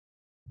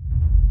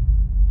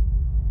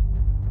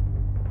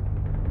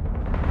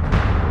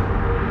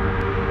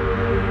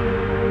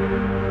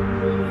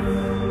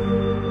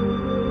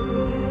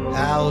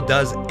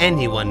does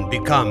anyone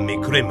become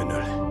a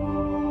criminal?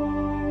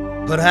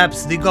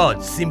 Perhaps the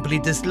gods simply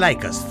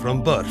dislike us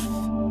from birth.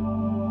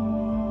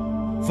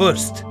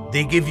 First,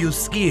 they give you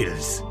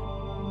skills.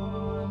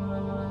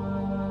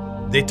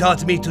 They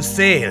taught me to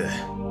sail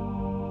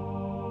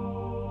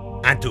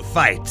and to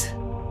fight.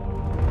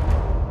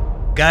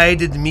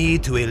 Guided me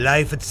to a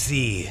life at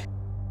sea.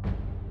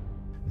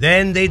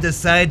 Then they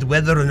decide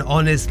whether an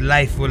honest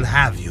life will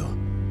have you,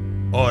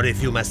 or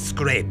if you must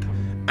scrape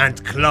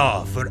and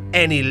claw for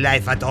any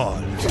life at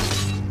all.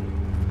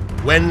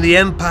 When the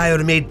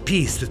Empire made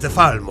peace with the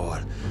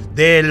Falmor,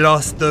 they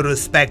lost the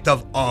respect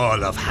of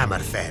all of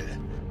Hammerfell.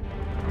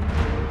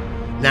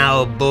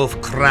 Now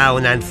both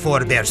Crown and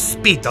Forebear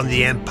spit on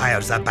the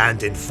Empire's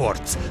abandoned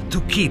forts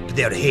to keep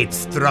their hate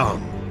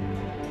strong.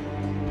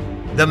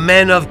 The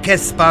men of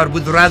Kespar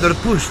would rather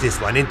push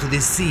this one into the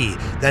sea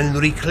than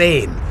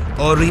reclaim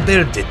or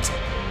rebuild it.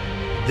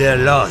 Their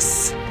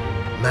loss,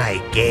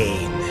 my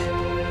gain.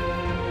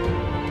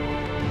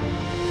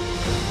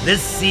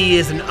 This sea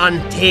is an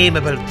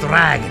untamable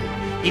dragon.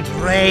 It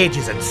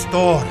rages and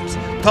storms,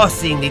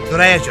 tossing the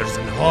treasures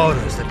and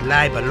horrors that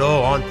lie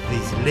below onto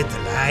these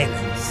little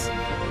islands.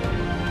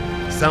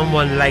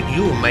 Someone like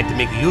you might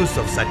make use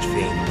of such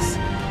things.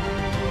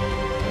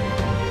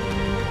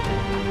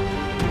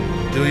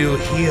 Do you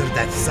hear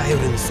that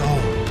siren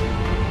song?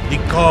 The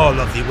call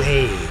of the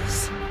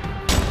waves.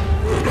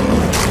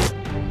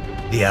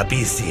 The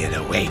Abyssian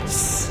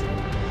awaits.